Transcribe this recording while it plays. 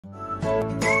Hi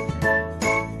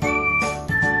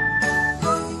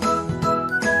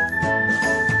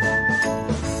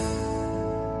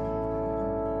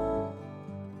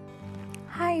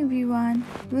everyone,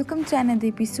 welcome to another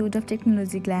episode of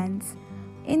Technologyglance.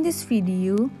 In this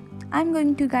video, I'm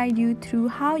going to guide you through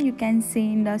how you can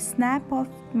send a snap of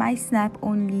my snap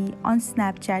only on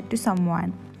Snapchat to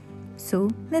someone.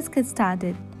 So let's get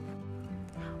started.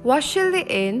 Watch till the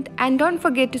end and don't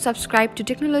forget to subscribe to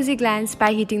Technologyglance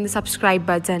by hitting the subscribe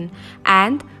button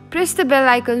and press the bell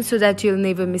icon so that you'll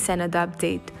never miss another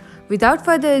update. Without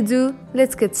further ado,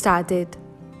 let's get started.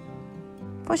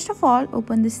 First of all,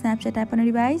 open the Snapchat app on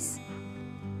your device.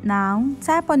 Now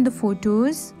tap on the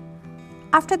photos.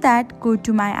 After that, go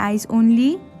to my eyes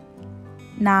only.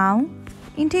 Now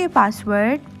enter your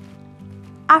password.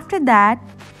 After that,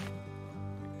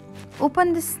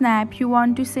 open the snap you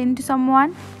want to send to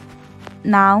someone.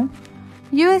 Now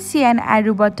you will see an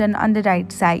arrow button on the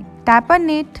right side. Tap on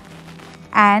it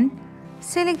and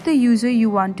select the user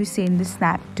you want to send the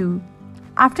snap to.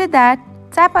 After that,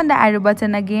 tap on the arrow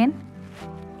button again.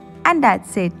 And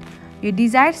that's it. Your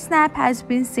desired snap has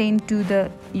been sent to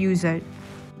the user.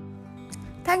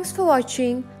 Thanks for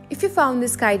watching. If you found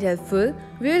this guide helpful,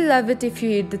 we will love it if you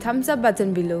hit the thumbs up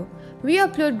button below. We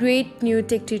upload great new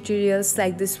tech tutorials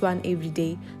like this one every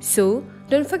day. So,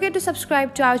 don't forget to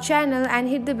subscribe to our channel and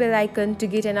hit the bell icon to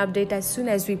get an update as soon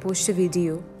as we post a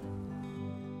video.